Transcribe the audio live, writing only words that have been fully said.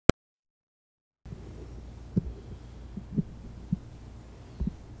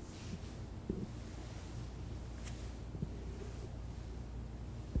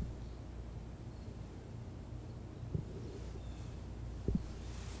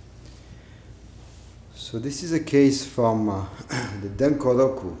So this is a case from the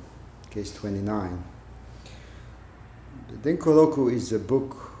Denkoroku, case 29. The Denkoroku is a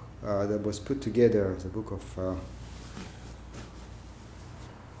book that was put together, it's a book of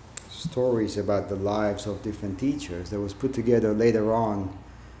stories about the lives of different teachers that was put together later on,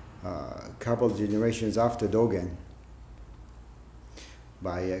 a couple of generations after Dogen,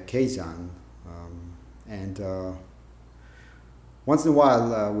 by Keizan. And once in a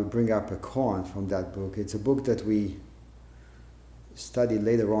while we bring up a koan from that book. It's a book that we study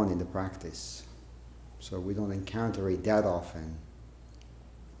later on in the practice, so we don't encounter it that often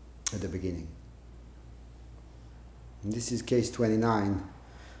at the beginning. And this is case 29,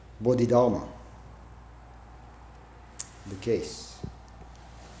 Bodhidharma, the case.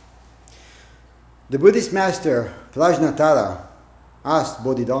 The Buddhist master Prajnatara asked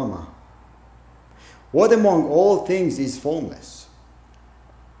Bodhidharma, "What among all things is formless?"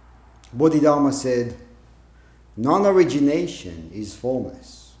 Bodhidharma said, "Non-origination is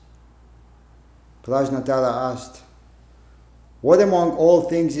formless." Prajnatara asked, "What among all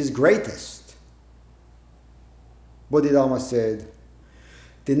things is greatest?" Bodhidharma said,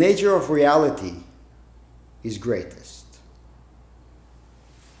 "The nature of reality is greatest."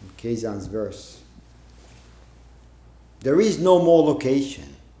 In Keizan's verse, "There is no more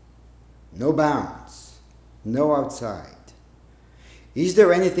location, no bounds, no outside. Is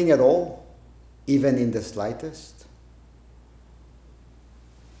there anything at all, even in the slightest?"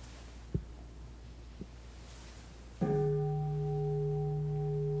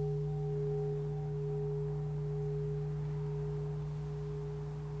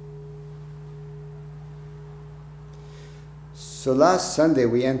 So last Sunday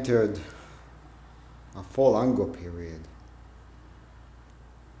we entered a fall Ango period.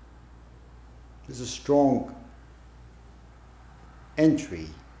 There's a strong entry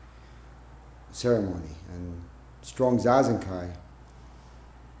ceremony and strong Zazenkai.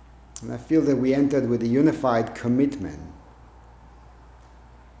 And I feel that we entered with a unified commitment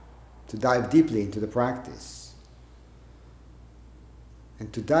to dive deeply into the practice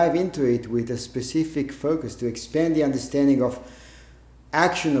and to dive into it with a specific focus to expand the understanding of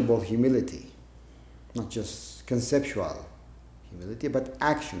actionable humility, not just conceptual humility, but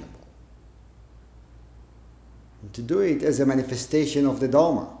actionable. And to do it as a manifestation of the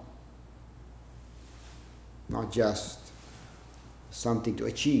Dharma, not just something to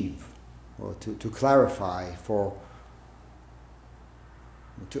achieve or to clarify to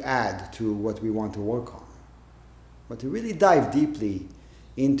add to what we want to work on, but to really dive deeply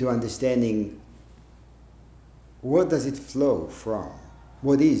into understanding what does it flow from,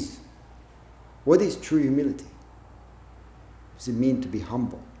 what is true humility, what does it mean to be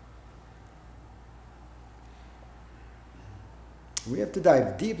humble. We have to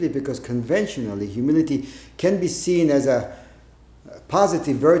dive deeply because conventionally humility can be seen as a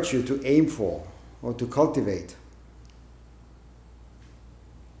positive virtue to aim for or to cultivate.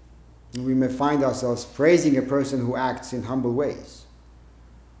 And we may find ourselves praising a person who acts in humble ways.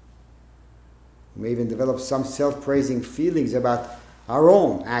 We may even develop some self-praising feelings about our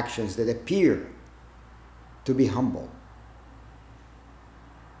own actions that appear to be humble.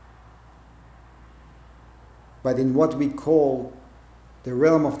 But in what we call the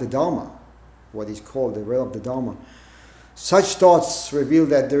realm of the Dharma, what is called the realm of the Dharma, such thoughts reveal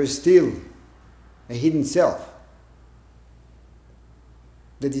that there is still a hidden self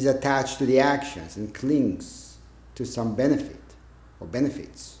that is attached to the actions and clings to some benefit or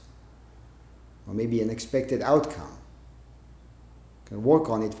benefits, or maybe an expected outcome. Can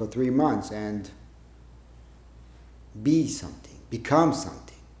work on it for 3 months and be something, become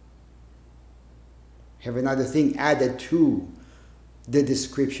something, have another thing added to the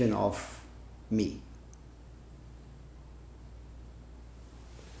description of me.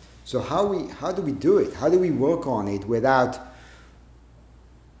 So how do we do it? How do we work on it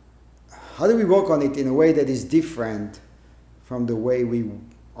how do we work on it in a way that is different from the way we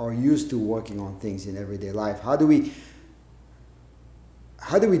are used to working on things in everyday life? How do we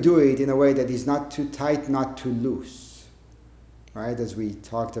do it in a way that is not too tight, not too loose? Right? As we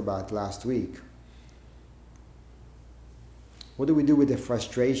talked about last week. What do we do with the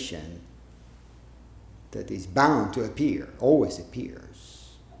frustration that is bound to appear, always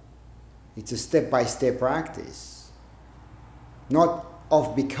appears? It's a step-by-step practice, not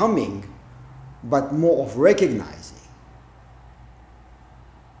of becoming, but more of recognizing.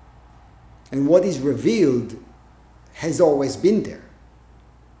 And what is revealed has always been there.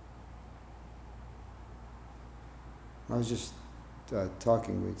 I was just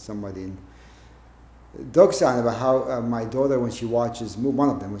talking with somebody in Doksan about how my daughter, when she watches, one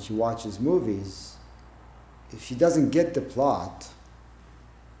of them, when she watches movies, if she doesn't get the plot,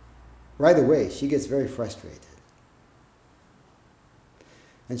 right away she gets very frustrated.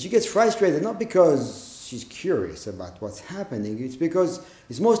 And she gets frustrated not because she's curious about what's happening,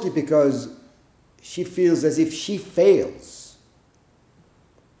 it's mostly because she feels as if she fails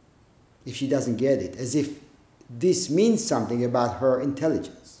if she doesn't get it, as if this means something about her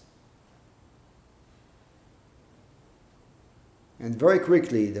intelligence. And very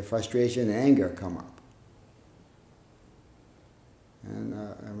quickly the frustration and anger come up.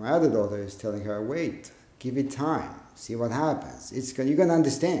 And my other daughter is telling her, wait, give it time, see what happens. You're going to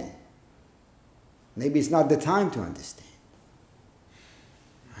understand. Maybe it's not the time to understand.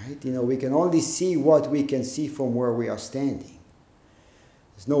 Right? We can only see what we can see from where we are standing.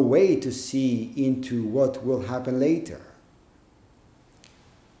 There's no way to see into what will happen later.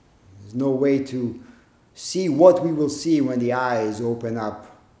 There's no way to see what we will see when the eyes open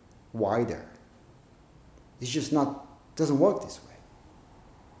up wider. It's just doesn't work this way.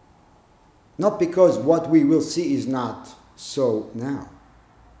 Not because what we will see is not so now.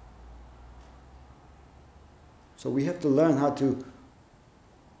 So we have to learn how to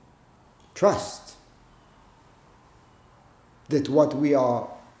trust that what we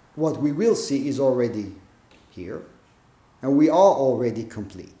will see is already here, and we are already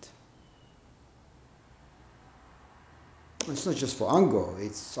complete. It's not just for Ango,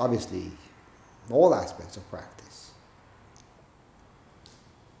 it's obviously all aspects of practice.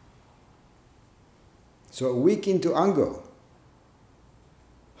 So a week into Ango,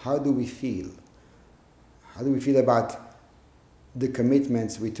 how do we feel? How do we feel about the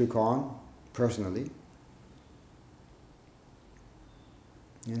commitments we took on personally?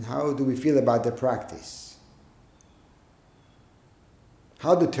 And how do we feel about the practice?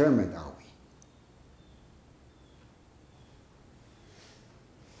 How determined are we?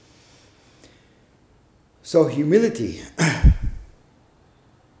 So humility,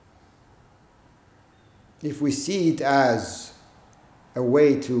 if we see it as a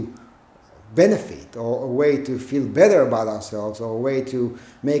way to benefit, or a way to feel better about ourselves, or a way to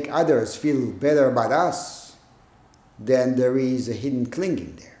make others feel better about us, then there is a hidden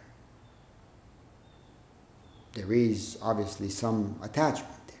clinging there. There is obviously some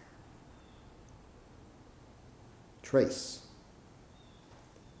attachment there. Trace.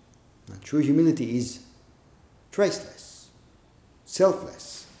 Now, true humility is traceless,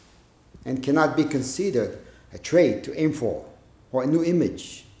 selfless, and cannot be considered a trait to aim for or a new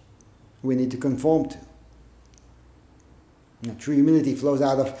image we need to conform to. Now, true humility flows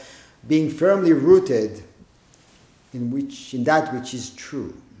out of being firmly rooted in that which is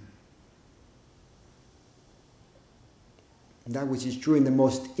true. That which is true in the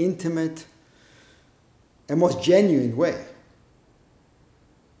most intimate and most genuine way.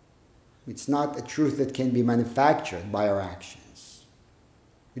 It's not a truth that can be manufactured by our actions.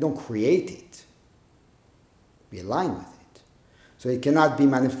 We don't create it. We align with it. So it cannot be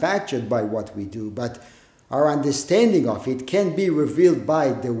manufactured by what we do, but our understanding of it can be revealed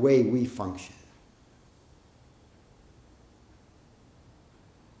by the way we function.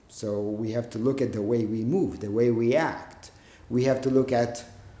 So we have to look at the way we move, the way we act. We have to look at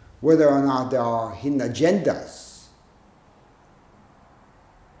whether or not there are hidden agendas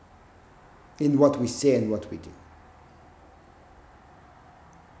in what we say and what we do.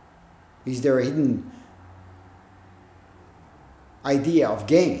 Is there a hidden idea of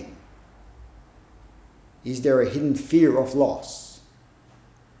gain? Is there a hidden fear of loss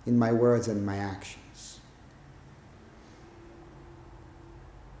in my words and my actions?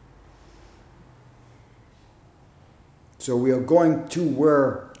 So we are going to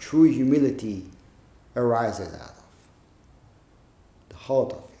where true humility arises out of. The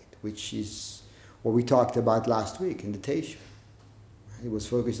heart of it, which is what we talked about last week in the Teisha. It was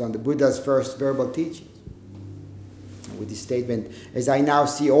focused on the Buddha's first verbal teachings. With this statement, as I now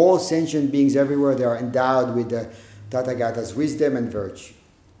see all sentient beings everywhere, they are endowed with the Tathagata's wisdom and virtue.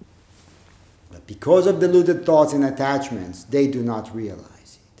 But because of deluded thoughts and attachments, they do not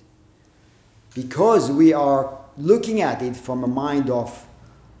realize it. Because we are looking at it from a mind of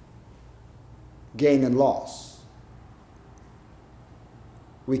gain and loss,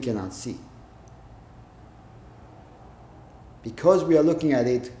 we cannot see. Because we are looking at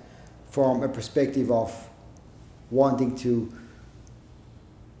it from a perspective of wanting to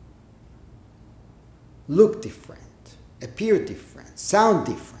look different, appear different, sound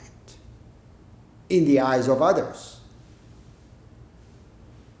different in the eyes of others,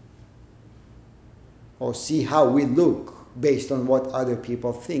 or see how we look based on what other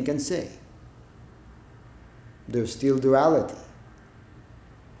people think and say. There's still duality.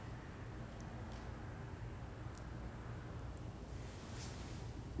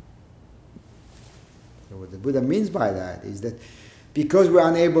 Buddha means by that is that because we're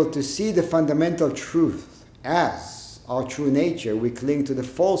unable to see the fundamental truth as our true nature, we cling to the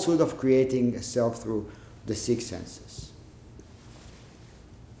falsehood of creating a self through the six senses.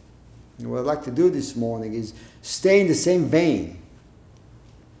 And what I'd like to do this morning is stay in the same vein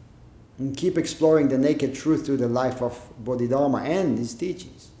and keep exploring the naked truth through the life of Bodhidharma and his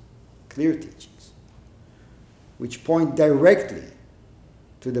teachings, clear teachings, which point directly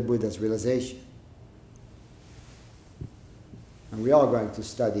to the Buddha's realization. And we are going to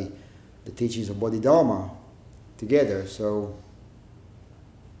study the teachings of Bodhidharma together, so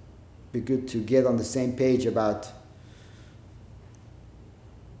it'd be good to get on the same page about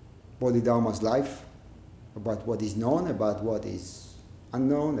Bodhidharma's life, about what is known, about what is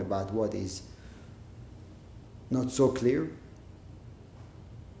unknown, about what is not so clear.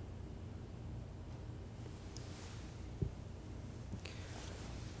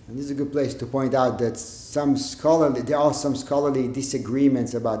 And this is a good place to point out that there are some scholarly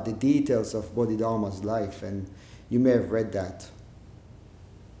disagreements about the details of Bodhidharma's life, and you may have read that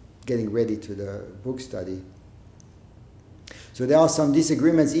getting ready to the book study. So there are some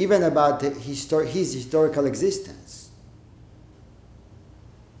disagreements even about his historical existence.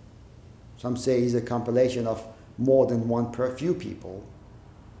 Some say he's a compilation of more than few people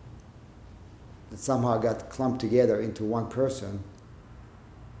that somehow got clumped together into one person.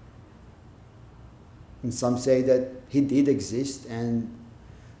 And some say that he did exist and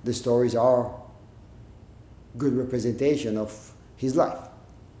the stories are good representation of his life.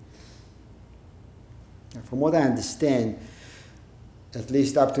 And from what I understand, at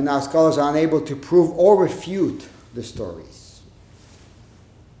least up to now, scholars are unable to prove or refute the stories.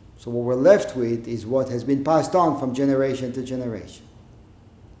 So what we're left with is what has been passed on from generation to generation.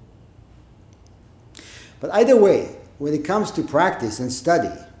 But either way, when it comes to practice and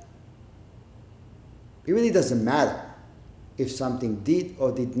study, it really doesn't matter if something did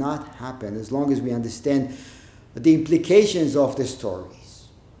or did not happen, as long as we understand the implications of the stories,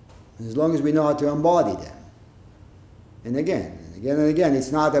 and as long as we know how to embody them. And again,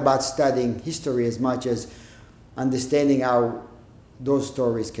 it's not about studying history as much as understanding how those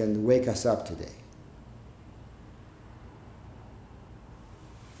stories can wake us up today.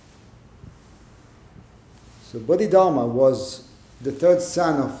 So Bodhidharma was the third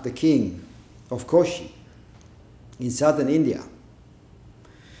son of the king of Koshi in southern India.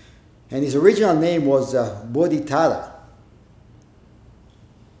 And his original name was Bodhitara.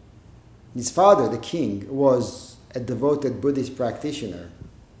 His father, the king, was a devoted Buddhist practitioner.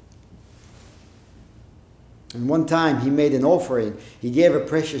 And one time he made an offering. He gave a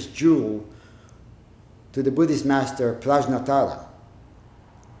precious jewel to the Buddhist master Prajnatara.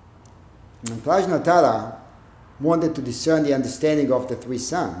 And Prajnatara wanted to discern the understanding of the three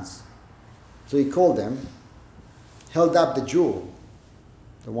sons. So he called them, held up the jewel,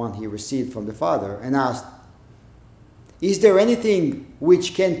 the one he received from the father, and asked, "Is there anything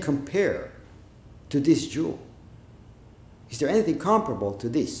which can compare to this jewel? Is there anything comparable to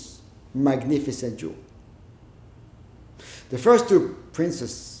this magnificent jewel?" The first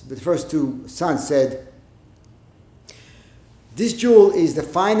two sons said, "This jewel is the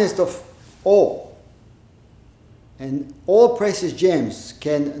finest of all, and all precious gems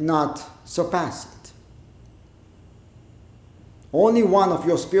cannot surpass it. Only one of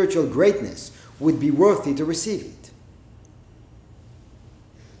your spiritual greatness would be worthy to receive it."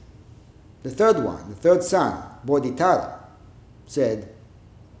 The third son, Bodhitara, said,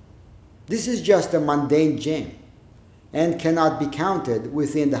 "This is just a mundane gem and cannot be counted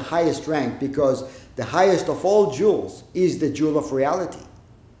within the highest rank, because the highest of all jewels is the jewel of reality.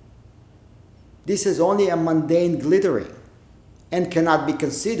 This is only a mundane glittering and cannot be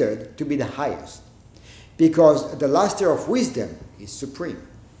considered to be the highest, because the luster of wisdom is supreme.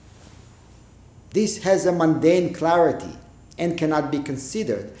 This has a mundane clarity and cannot be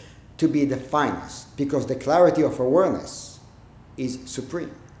considered to be the finest, because the clarity of awareness is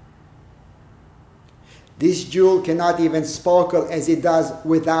supreme. This jewel cannot even sparkle as it does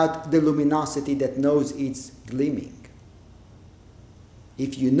without the luminosity that knows its gleaming.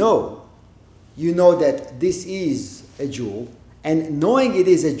 If you know that this is a jewel, and knowing it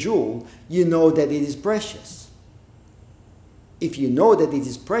is a jewel, you know that it is precious. If you know that it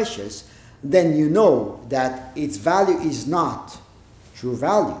is precious, then you know that its value is not true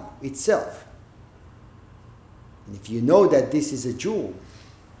value itself. And if you know that this is a jewel,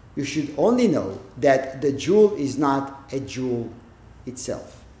 you should only know that the jewel is not a jewel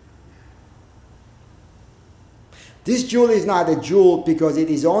itself. This jewel is not a jewel because it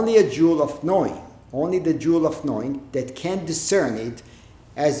is only a jewel of knowing, only the jewel of knowing that can discern it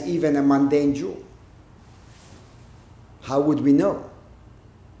as even a mundane jewel. How would we know?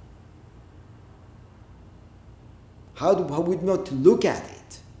 How would we know to look at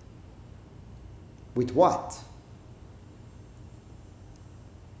it? With what?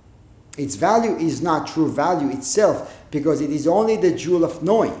 Its value is not true value itself, because it is only the jewel of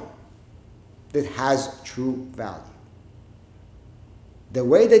knowing that has true value. The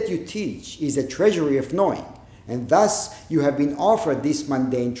way that you teach is a treasury of knowing, and thus you have been offered this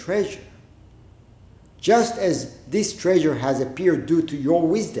mundane treasure. Just as this treasure has appeared due to your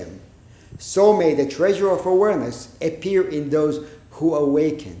wisdom, so may the treasure of awareness appear in those who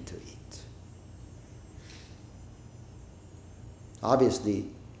awaken to it. Obviously,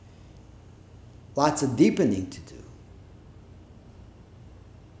 lots of deepening to do.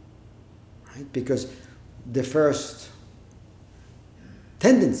 Right? Because the first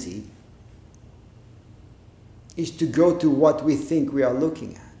tendency is to go to what we think we are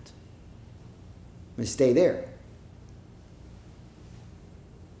looking at and stay there.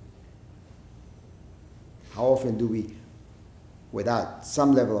 How often do we, without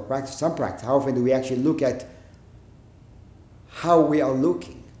some level of practice, how often do we actually look at how we are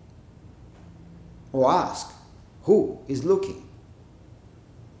looking? Or ask, who is looking?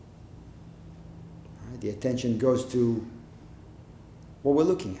 Right? The attention goes to what we're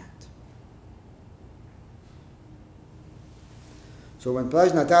looking at. So when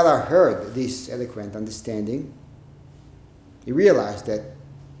Prajnatara heard this eloquent understanding, he realized that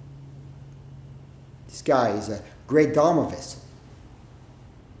this guy is a great Dharma vessel.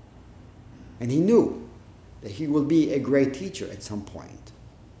 And he knew that he will be a great teacher at some point.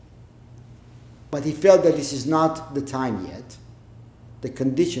 But he felt that this is not the time yet. The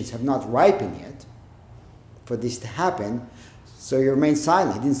conditions have not ripened yet for this to happen. So he remained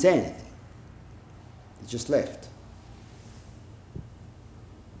silent. He didn't say anything. He just left.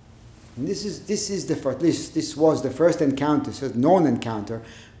 And this was the first encounter, so known encounter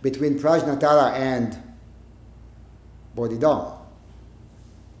between Prajnatara and Bodhidharma,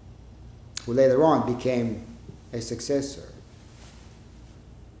 who later on became a successor,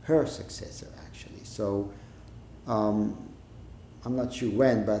 her successor actually. So I'm not sure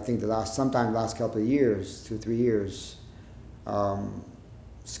when, but I think sometime last couple of years, 2-3 years,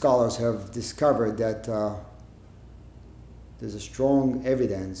 scholars have discovered that there's a strong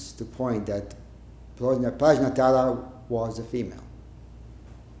evidence to point that Prajnatara was a female,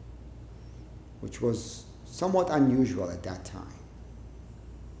 which was somewhat unusual at that time.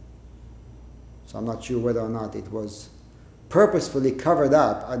 So I'm not sure whether or not it was purposefully covered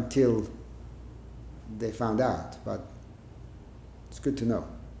up until they found out, but it's good to know.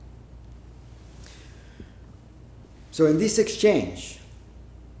 So in this exchange,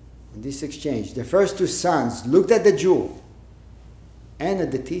 the first two sons looked at the jewel and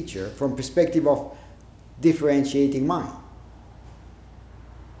at the teacher from perspective of differentiating mind.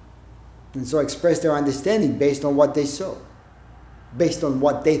 And so expressed their understanding based on what they saw, based on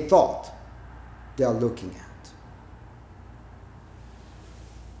what they thought they are looking at.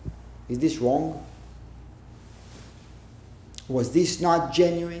 Is this wrong? Was this not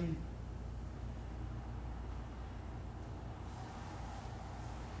genuine?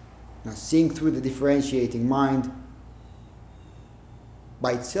 Now, seeing through the differentiating mind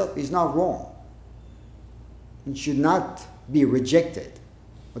by itself is not wrong. It should not be rejected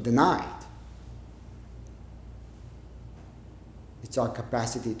or denied. It's our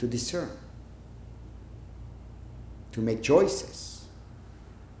capacity to discern, to make choices.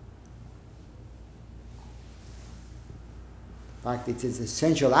 In fact, it is an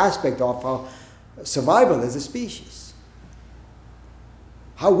essential aspect of our survival as a species.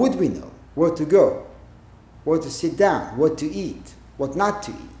 How would we know where to go, where to sit down, what to eat, what not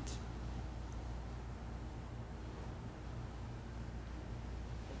to eat?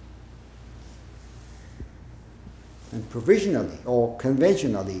 And provisionally or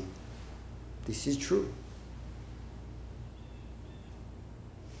conventionally, this is true.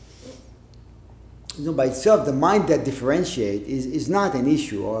 You know, by itself, the mind that differentiates is not an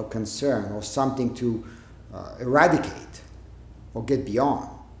issue or a concern or something to eradicate or get beyond.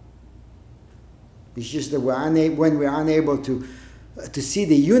 It's just that when we're unable to see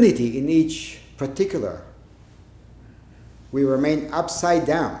the unity in each particular, we remain upside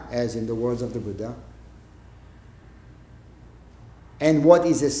down, as in the words of the Buddha. And what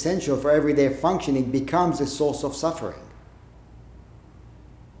is essential for everyday functioning becomes a source of suffering,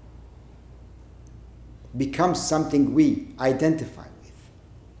 becomes something we identify with.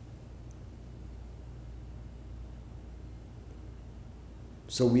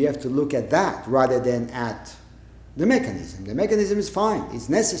 So we have to look at that rather than at the mechanism. The mechanism is fine, it's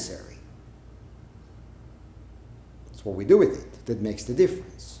necessary. It's what we do with it that makes the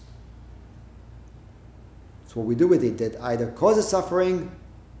difference. It's what we do with it that either causes suffering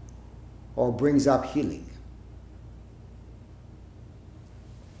or brings up healing.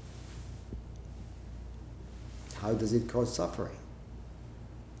 How does it cause suffering?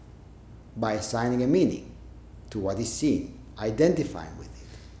 By assigning a meaning to what is seen, identifying with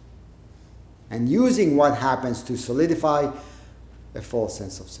it, and using what happens to solidify a false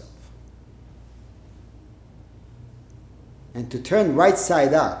sense of self. And to turn right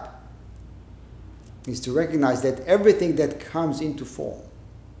side up is to recognize that everything that comes into form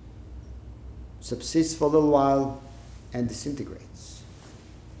subsists for a little while and disintegrates.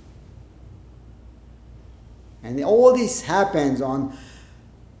 And all this happens on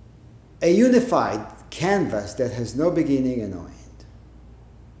a unified canvas that has no beginning and no end.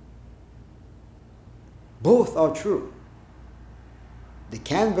 Both are true. The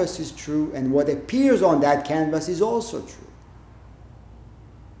canvas is true, and what appears on that canvas is also true.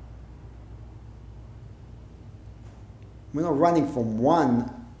 We're not running from one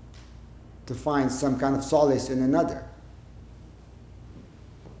to find some kind of solace in another.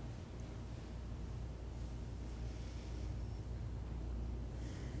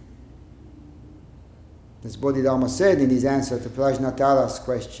 As Bodhidharma said in his answer to Prajnatara's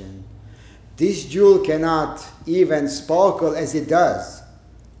question, this jewel cannot even sparkle as it does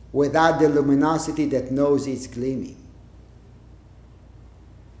without the luminosity that knows its gleaming.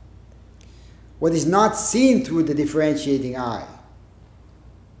 What is not seen through the differentiating eye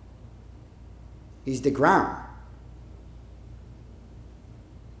is the ground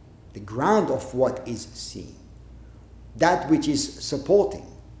of what is seen, that which is supporting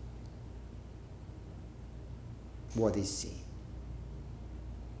what is seen,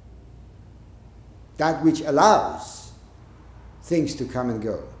 that which allows things to come and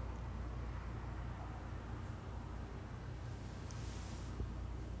go.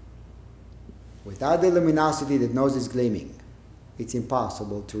 Without the luminosity that knows its gleaming, it's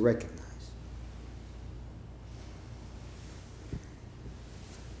impossible to recognize.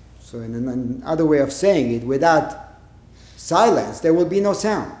 So in another way of saying it, without silence, there will be no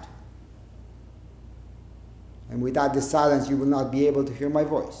sound. And without the silence, you will not be able to hear my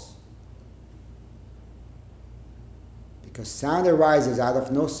voice. Because sound arises out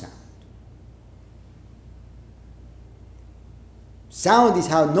of no sound. Sound is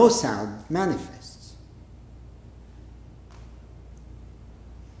how no sound manifests.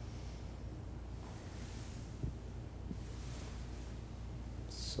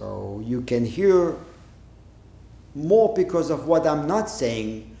 So you can hear more because of what I'm not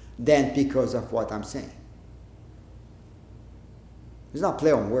saying than because of what I'm saying. It's not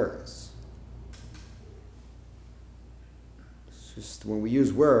play on words. It's just when we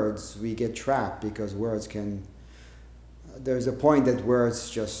use words, we get trapped because words can... There's a point that words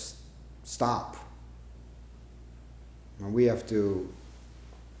just stop. And we have to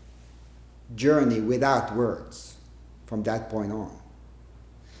journey without words from that point on.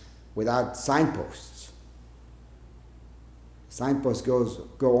 Without signposts. Signposts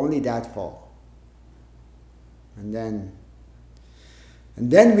go only that far. And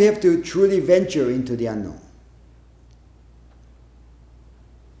then we have to truly venture into the unknown.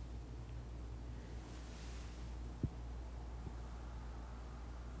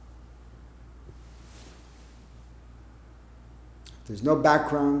 There's no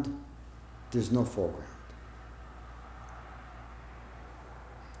background, there's no foreground.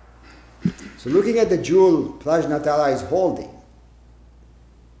 So looking at the jewel Prajnatara is holding,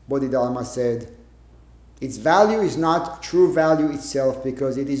 Bodhidharma said, its value is not true value itself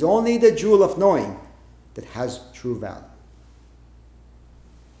because it is only the jewel of knowing that has true value.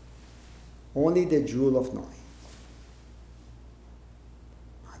 Only the jewel of knowing.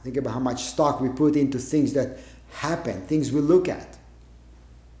 Think about how much stock we put into things that happen, things we look at.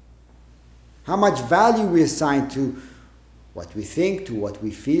 How much value we assign to what we think, to what we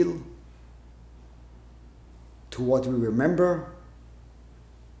feel, to what we remember.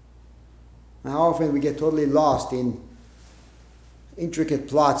 And how often we get totally lost in intricate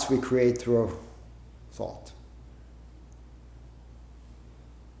plots we create through thought.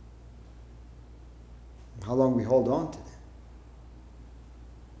 How long we hold on to them.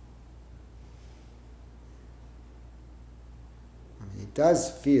 It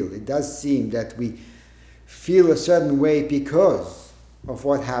does seem that we feel a certain way because of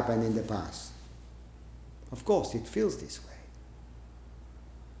what happened in the past. Of course, it feels this way.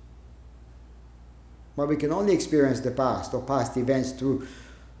 But we can only experience the past or past events through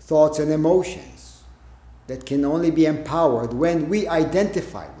thoughts and emotions that can only be empowered when we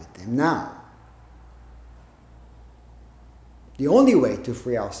identify with them now. The only way to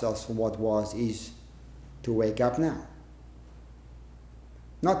free ourselves from what was is to wake up now.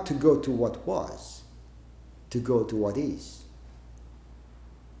 Not to go to what was, to go to what is.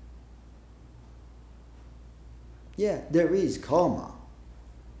 Yeah, there is karma.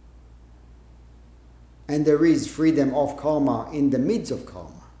 And there is freedom of karma in the midst of karma.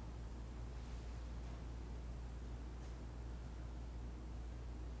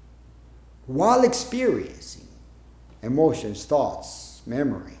 While experiencing emotions, thoughts,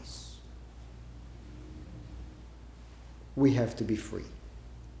 memories, we have to be free.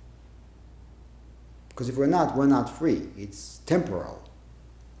 Because if we're not free. It's temporal.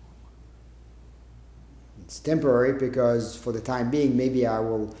 It's temporary because for the time being, maybe I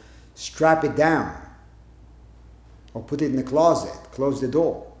will strap it down or put it in the closet, close the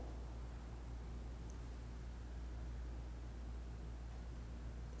door.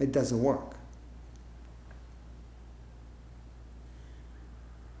 It doesn't work.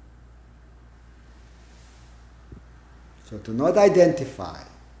 So to not identify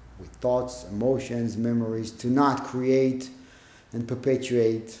with thoughts, emotions, memories, to not create and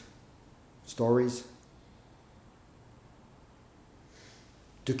perpetuate stories,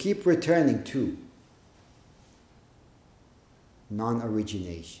 to keep returning to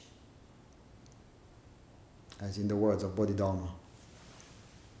non-origination, as in the words of Bodhidharma.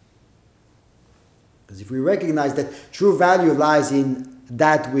 Because if we recognize that true value lies in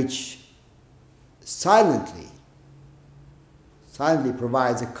that which silently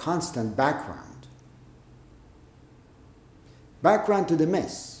provides a constant background to the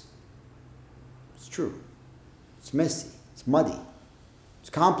mess. It's true. It's messy. It's muddy.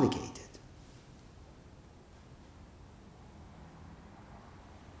 It's complicated.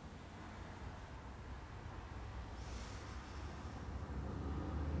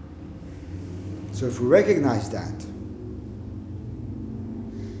 So if we recognize that,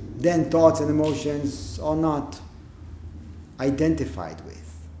 then thoughts and emotions are not identified with.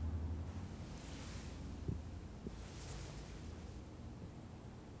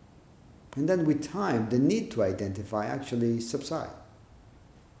 And then with time, the need to identify actually subsides.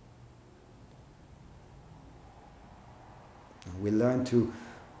 We learn to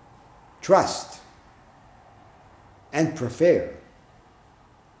trust and prefer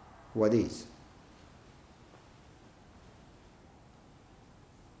what is.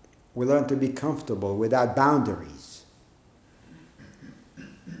 We learn to be comfortable without boundaries,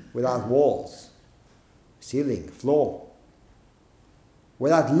 without walls, ceiling, floor,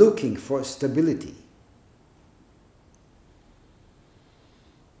 without looking for stability.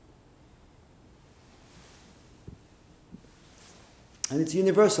 And it's a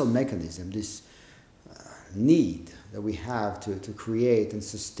universal mechanism, this need that we have to create and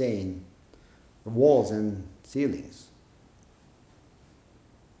sustain walls and ceilings.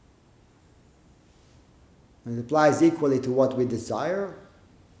 And it applies equally to what we desire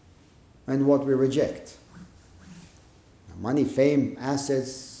and what we reject. Money, fame,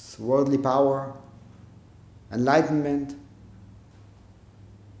 assets, worldly power, enlightenment.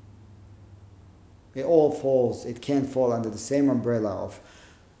 It can fall under the same umbrella of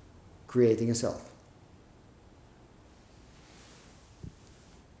creating a self.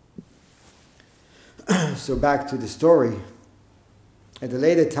 So back to the story. At a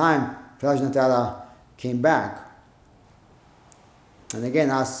later time, Prajnatara came back and again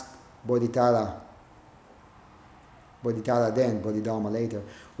asked Bodhidharma then, Bodhidharma later,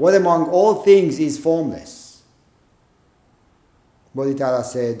 what among all things is formless? Bodhidharma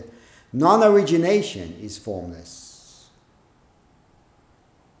said, non-origination is formless.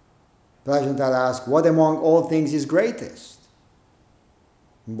 Prajnatara asked, what among all things is greatest?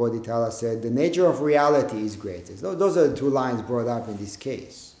 And Bodhidharma said, the nature of reality is greatest. Those are the two lines brought up in this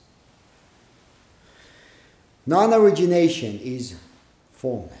case. Non-origination is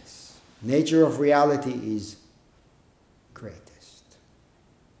formless. Nature of reality is greatest.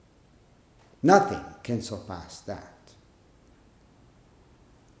 Nothing can surpass that.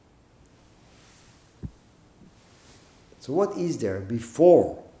 So what is there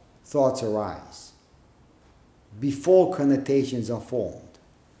before thoughts arise? Before connotations are formed?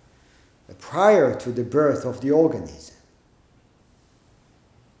 Prior to the birth of the organism?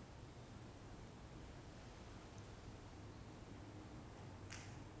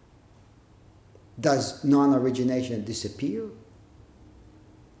 Does non-origination disappear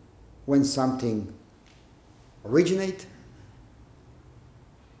when something originates?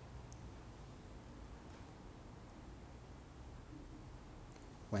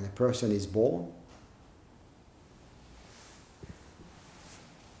 When a person is born?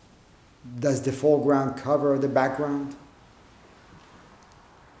 Does the foreground cover the background?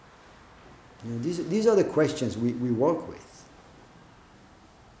 These are the questions we work with.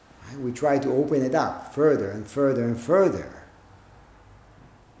 Right? We try to open it up further and further and further.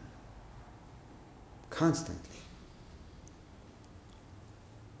 Constantly.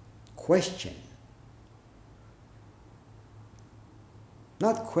 Question.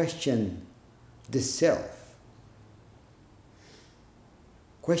 Not question the self.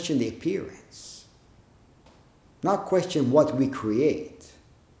 Question the appearance. Not question what we create.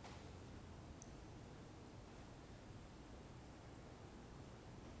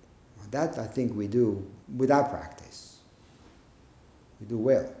 That I think we do with our practice. We do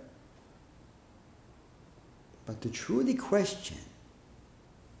well. But to truly question,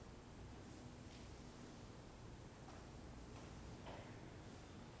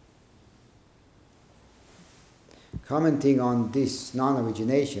 commenting on this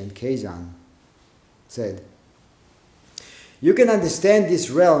non-origination, Keizan said, you can understand this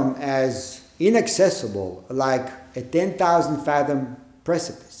realm as inaccessible, like a 10,000 fathom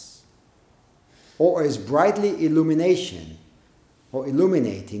precipice, or as brightly illuminating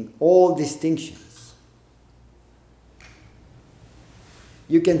all distinctions.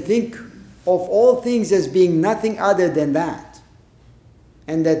 You can think of all things as being nothing other than that,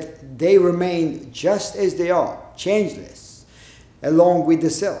 and that they remain just as they are, changeless, along with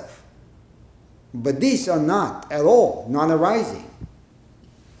the self. But these are not at all non-arising.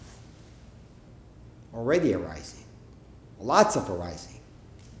 Already arising. Lots of arising.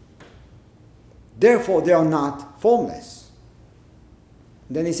 Therefore, they are not formless.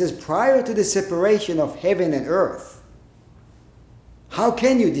 Then he says, prior to the separation of heaven and earth, how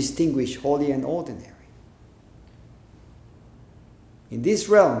can you distinguish holy and ordinary? In this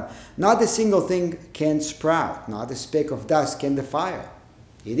realm, not a single thing can sprout, not a speck of dust can defile.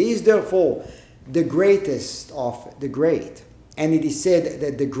 It is therefore the greatest of the great. And it is said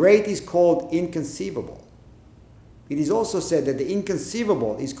that the great is called inconceivable. It is also said that the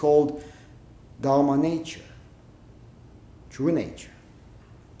inconceivable is called Dharma nature, true nature.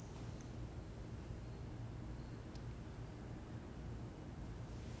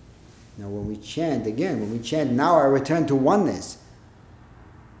 Now when we chant, now I return to oneness,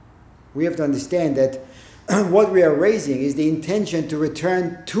 we have to understand that what we are raising is the intention to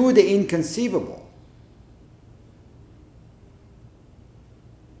return to the inconceivable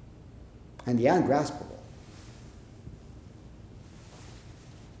and the ungraspable.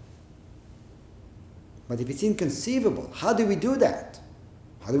 But if it's inconceivable, how do we do that?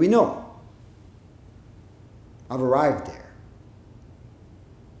 How do we know? I've arrived there.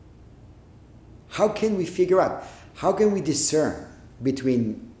 How can we figure out? How can we discern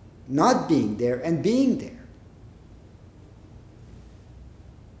between not being there and being there?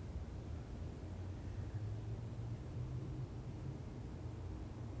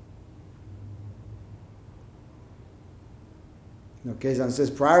 Keizan says,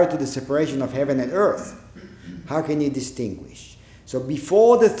 prior to the separation of heaven and earth, how can you distinguish? So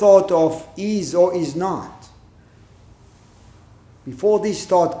before the thought of is or is not, before this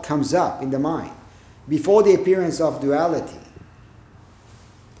thought comes up in the mind, before the appearance of duality,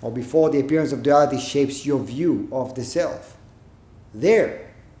 or before the appearance of duality shapes your view of the self,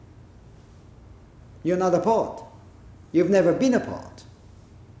 there, you're not a part. You've never been a part.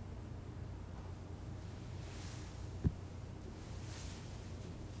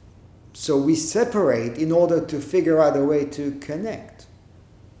 So we separate in order to figure out a way to connect.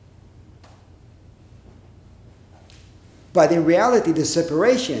 But in reality, the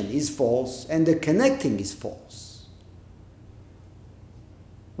separation is false and the connecting is false.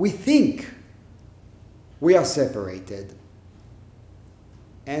 We think we are separated,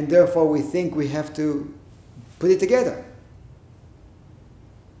 and therefore we think we have to put it together.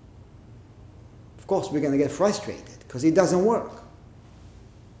 Of course, we're going to get frustrated because it doesn't work.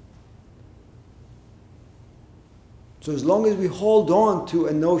 So as long as we hold on to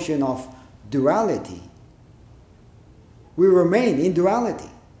a notion of duality, we remain in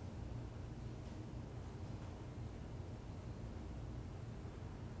duality.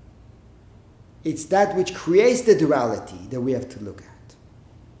 It's that which creates the duality that we have to look at.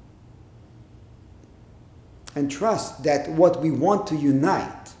 And trust that what we want to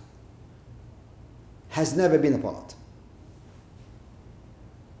unite has never been apart.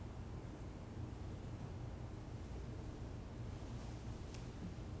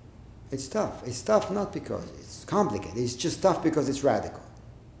 It's tough. It's tough not because it's complicated. It's just tough because it's radical.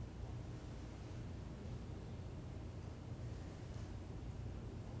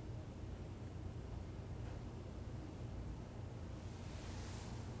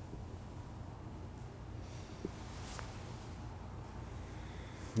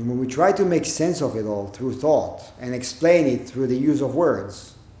 And when we try to make sense of it all through thought and explain it through the use of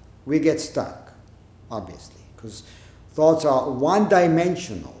words, we get stuck, obviously, because thoughts are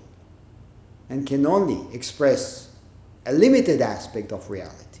one-dimensional and can only express a limited aspect of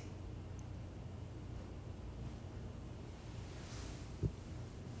reality.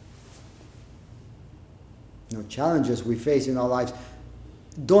 Challenges we face in our lives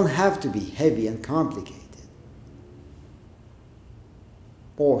don't have to be heavy and complicated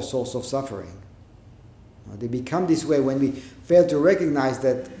or a source of suffering. They become this way when we fail to recognize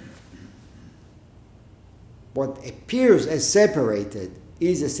that what appears as separated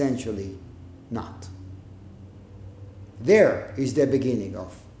is essentially not. There is the beginning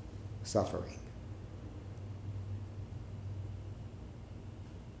of suffering.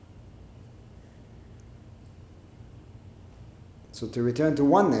 So to return to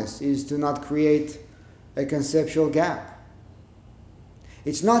oneness is to not create a conceptual gap.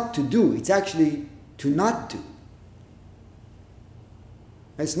 It's not to do, it's actually to not do.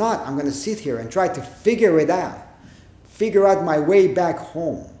 It's not, I'm going to sit here and try to figure it out, figure out my way back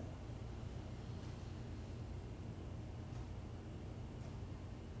home.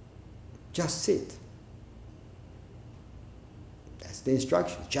 Just sit. That's the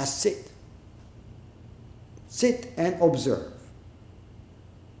instruction. Just sit. Sit and observe.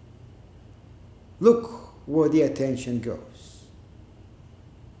 Look where the attention goes.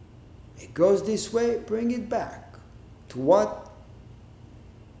 It goes this way, bring it back. To what?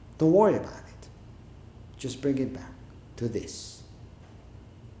 Don't worry about it. Just bring it back to this.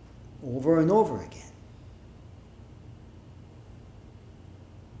 Over and over again.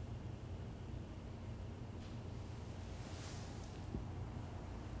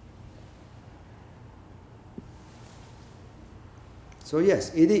 So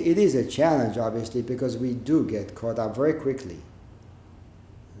yes, it is a challenge, obviously, because we do get caught up very quickly.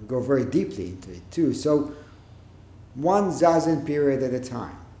 We go very deeply into it too. So one zazen period at a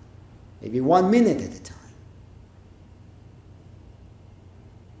time, maybe 1 minute at a time.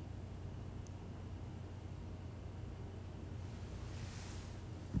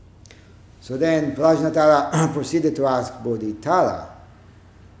 So then Prajnatara proceeded to ask Bodhitara,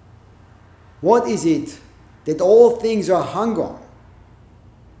 what is it that all things are hung on?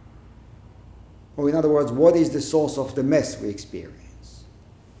 Or in other words, what is the source of the mess we experience?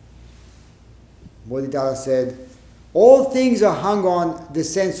 Bodhitara said, all things are hung on the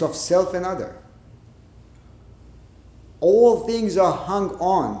sense of self and other. All things are hung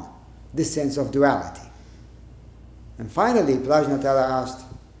on the sense of duality. And finally, Prajnatara asked,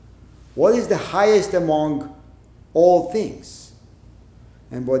 what is the highest among all things?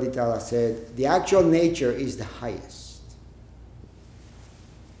 And Bodhitara said, the actual nature is the highest.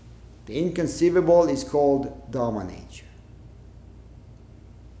 The inconceivable is called Dharma nature.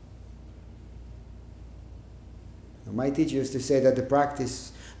 Now, my teacher used to say that the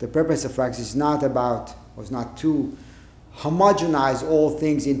purpose of practice is not to homogenize all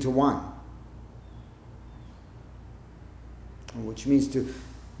things into one. Which means to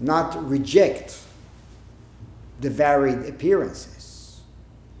not reject the varied appearances,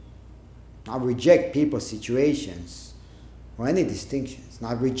 not reject people's situations or any distinctions,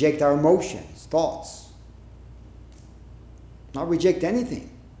 not reject our emotions, thoughts, not reject anything.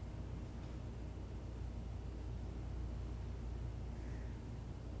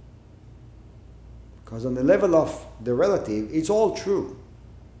 Because on the level of the relative, it's all true.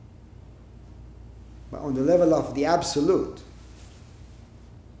 But on the level of the absolute,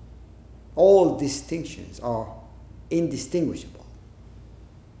 all distinctions are indistinguishable.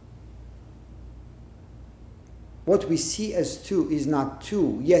 What we see as two is not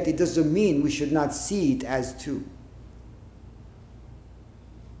two, yet it doesn't mean we should not see it as two.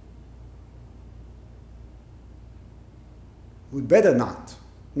 We better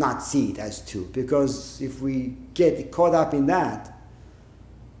not see it as two, because if we get caught up in that,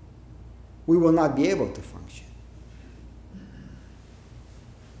 we will not be able to function.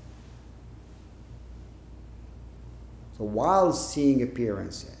 So while seeing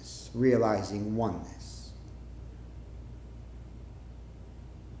appearances, realizing oneness,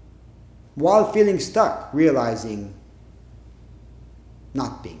 while feeling stuck, realizing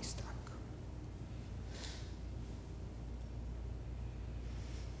not being stuck.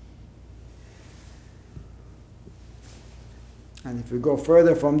 And if we go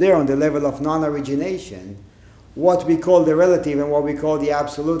further from there on the level of non-origination, what we call the relative and what we call the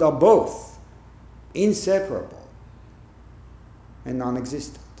absolute are both inseparable and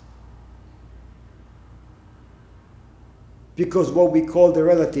non-existent. Because what we call the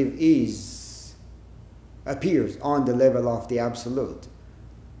relative appears on the level of the absolute.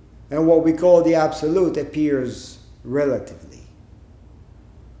 and what we call the absolute appears relatively.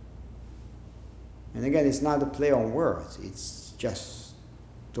 And again, it's not a play on words, it's just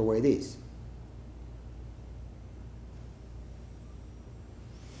the way it is.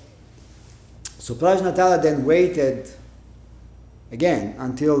 So Prajnatara then waited again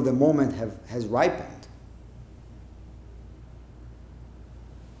until the moment has ripened.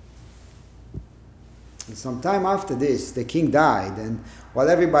 And some time after this, the king died, and while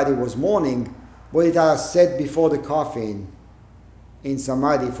everybody was mourning, Bodhidharma sat before the coffin in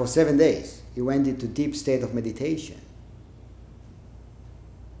Samadhi for 7 days. He went into deep state of meditation.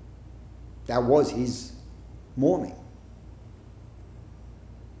 That was his mourning.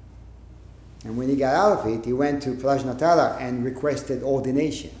 And when he got out of it, he went to Prajnatara and requested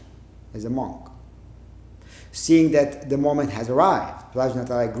ordination as a monk. Seeing that the moment has arrived,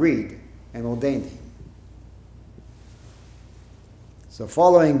 Prajnatara agreed and ordained him. So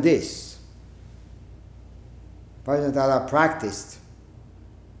following this, Prajnatara practiced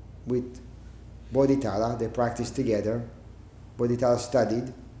with Bodhitara. They practiced together. Bodhitara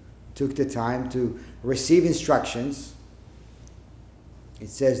studied, took the time to receive instructions. It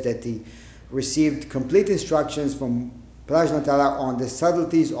says that he received complete instructions from Prajnatara on the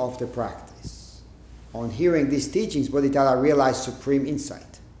subtleties of the practice. On hearing these teachings, Bodhitara realized supreme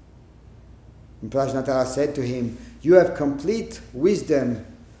insight. And Prajnatara said to him, "You have complete wisdom,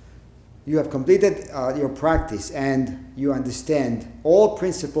 you have completed your practice, and you understand all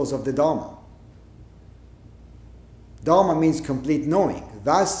principles of the Dharma. Dharma means complete knowing.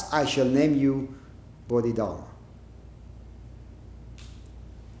 Thus I shall name you Bodhidharma."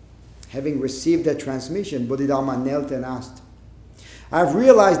 Having received that transmission, Bodhidharma knelt and asked, "I have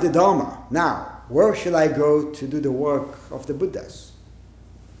realized the Dharma. Now, where shall I go to do the work of the Buddhas?"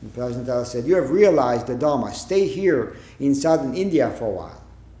 And Prajnatara said, "You have realized the Dharma. Stay here in southern India for a while.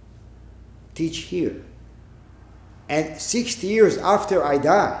 Teach here. And 60 years after I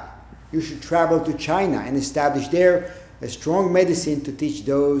die, you should travel to China and establish there a strong medicine to teach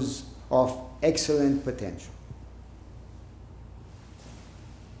those of excellent potential."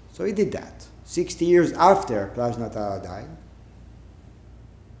 So he did that. 60 years after Prajnatara died,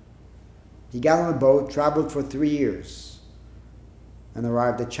 he got on a boat, traveled for 3 years, and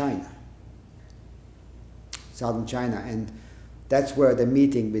arrived at China, southern China. And that's where the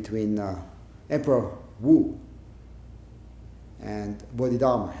meeting between Emperor Wu and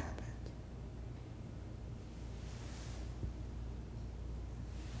Bodhidharma happened.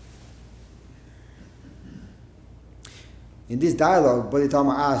 In this dialogue,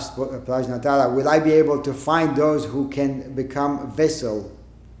 Bodhidharma asked Prajnatara, "Will I be able to find those who can become vessel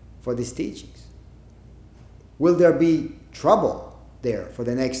for these teachings? Will there be trouble there for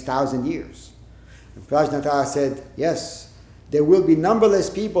the next 1,000 years?" And Prajnatara said, "Yes, there will be numberless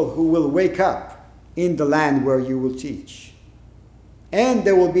people who will wake up in the land where you will teach. And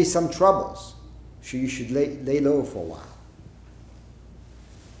there will be some troubles, so you should lay low for a while."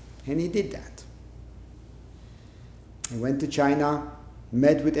 And he did that. He went to China,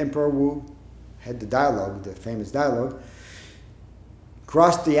 met with Emperor Wu, had the dialogue, the famous dialogue,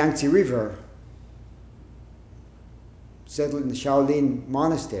 crossed the Yangtze River, settled in the Shaolin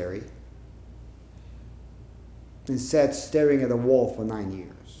monastery, and sat staring at a wall for 9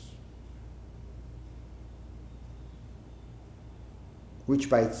 years. Which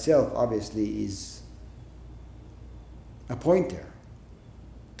by itself obviously is a pointer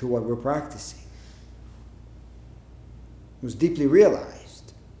to what we're practicing. It was deeply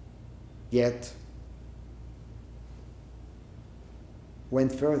realized, yet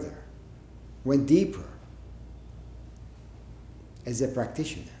went further, went deeper as a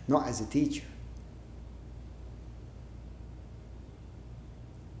practitioner, not as a teacher.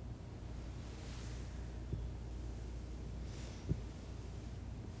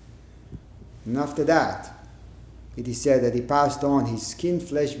 And after that, it is said that he passed on his skin,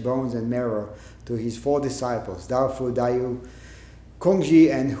 flesh, bones, and marrow to his 4 disciples, Daofu, Dayu,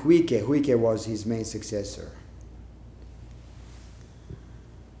 Kongji, and Huike. Huike was his main successor.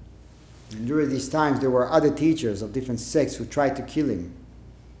 And during these times, there were other teachers of different sects who tried to kill him.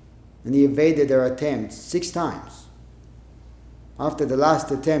 And he evaded their attempts 6 times. After the last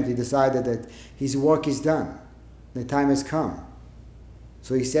attempt, he decided that his work is done. The time has come.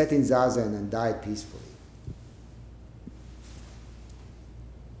 So he sat in zazen and died peacefully.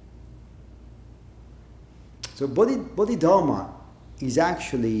 So Bodhidharma is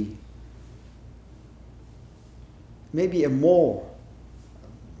actually maybe a more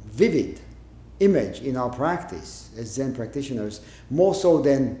vivid image in our practice as Zen practitioners, more so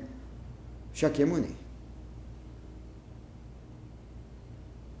than Shakyamuni.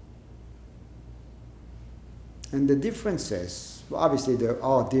 And the differences, well, obviously there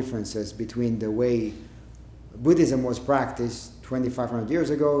are differences between the way Buddhism was practiced 2,500 years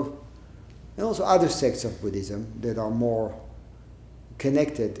ago and also other sects of Buddhism that are more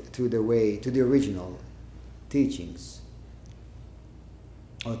connected to the original teachings,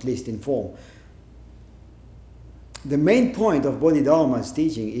 or at least in form. The main point of Bodhidharma's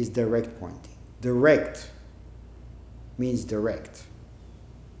teaching is direct pointing. Direct means direct.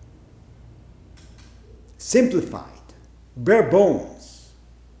 Simplified, bare bones.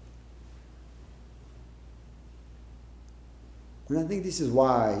 And I think this is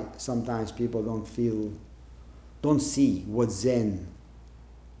why sometimes people don't see what Zen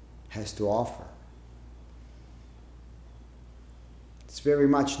has to offer. It's very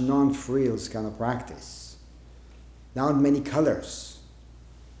much non-frills kind of practice. Not many colors,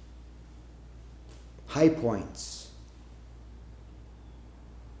 high points.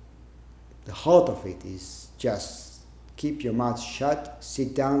 The heart of it is just keep your mouth shut,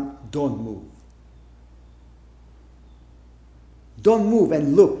 sit down, don't move. Don't move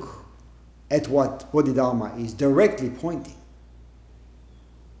and look at what Bodhidharma is directly pointing.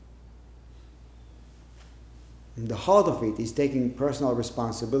 And the heart of it is taking personal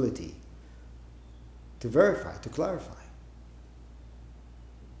responsibility to verify, to clarify.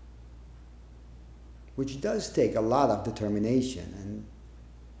 Which does take a lot of determination and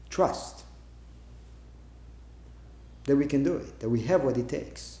trust that we can do it, that we have what it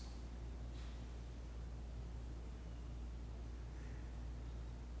takes.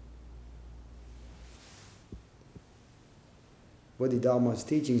 Bodhidharma's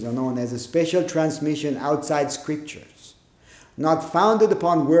teachings are known as a special transmission outside scriptures, not founded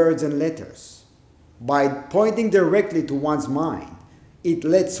upon words and letters. By pointing directly to one's mind, it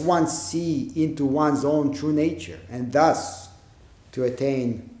lets one see into one's own true nature and thus to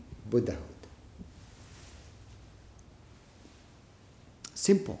attain Buddhahood.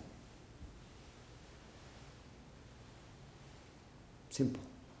 Simple. Simple.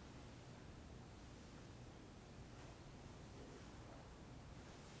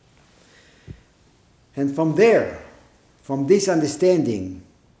 And from there, from this understanding,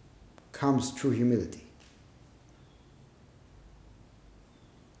 comes true humility.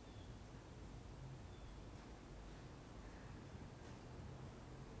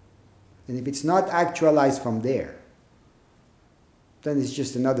 And if it's not actualized from there, then it's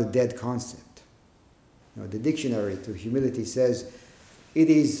just another dead concept. The dictionary to humility says it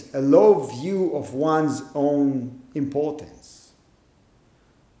is a low view of one's own importance,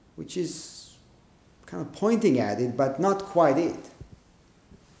 which is kind of pointing at it, but not quite it.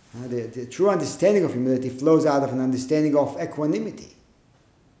 The true understanding of humility flows out of an understanding of equanimity.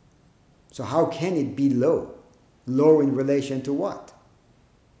 So how can it be low? Low in relation to what?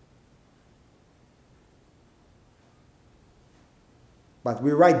 But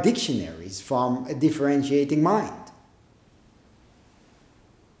we write dictionaries from a differentiating mind.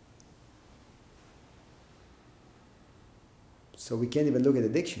 So we can't even look at a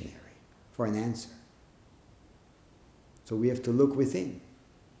dictionary for an answer. So we have to look within.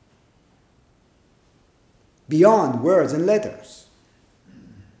 Beyond words and letters.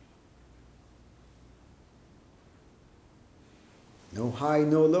 No high,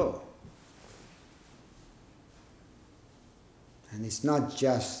 no low. And it's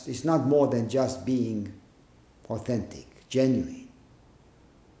not more than just being authentic, genuine.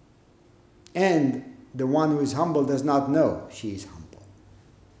 And the one who is humble does not know she is humble.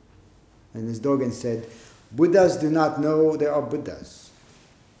 And as Dogen said, Buddhas do not know there are Buddhas.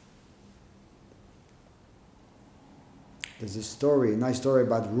 There's a nice story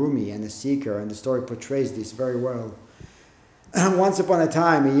about Rumi and a seeker, and the story portrays this very well. Once upon a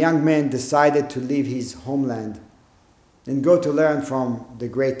time, a young man decided to leave his homeland and go to learn from the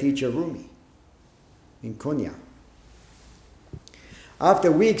great teacher Rumi in Konya.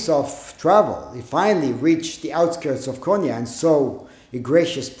 After weeks of travel, he finally reached the outskirts of Konya and saw a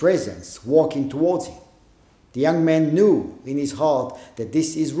gracious presence walking towards him. The young man knew in his heart that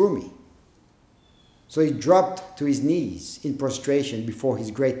this is Rumi. So he dropped to his knees in prostration before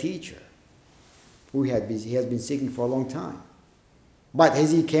his great teacher, who he has been seeking for a long time. But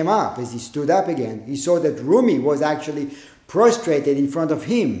as he stood up again, he saw that Rumi was actually prostrated in front of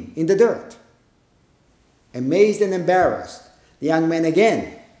him in the dirt. Amazed and embarrassed, the young man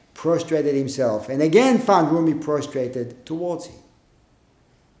again prostrated himself and again found Rumi prostrated towards him.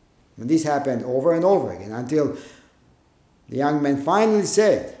 And this happened over and over again until the young man finally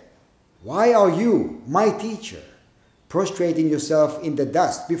said, "Why are you, my teacher, prostrating yourself in the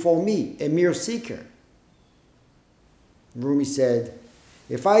dust before me, a mere seeker?" Rumi said,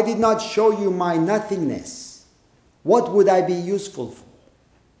 "If I did not show you my nothingness, What would I be useful for?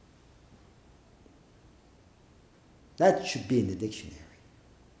 That should be in the dictionary.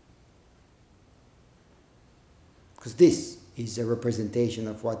 Because this is a representation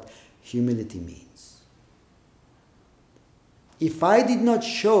of what humility means. If I did not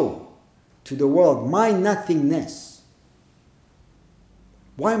show to the world my nothingness,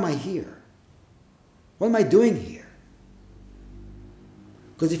 why am I here? What am I doing here?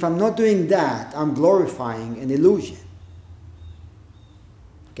 Because if I'm not doing that, I'm glorifying an illusion.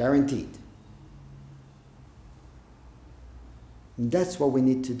 Guaranteed. And that's what we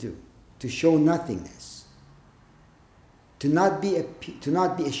need to do, to show nothingness. To not be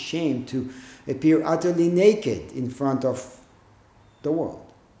ashamed to appear utterly naked in front of the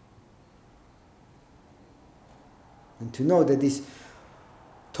world. And to know that this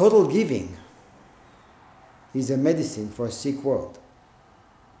total giving is a medicine for a sick world.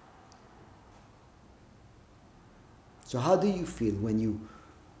 So how do you feel when you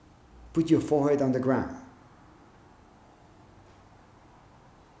put your forehead on the ground?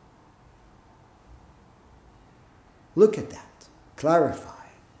 Look at that, clarify,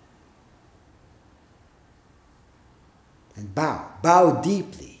 and bow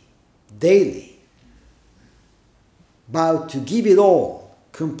deeply, daily. Bow to give it all,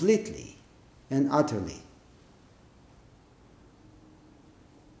 completely and utterly.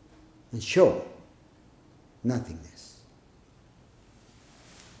 And show nothingness.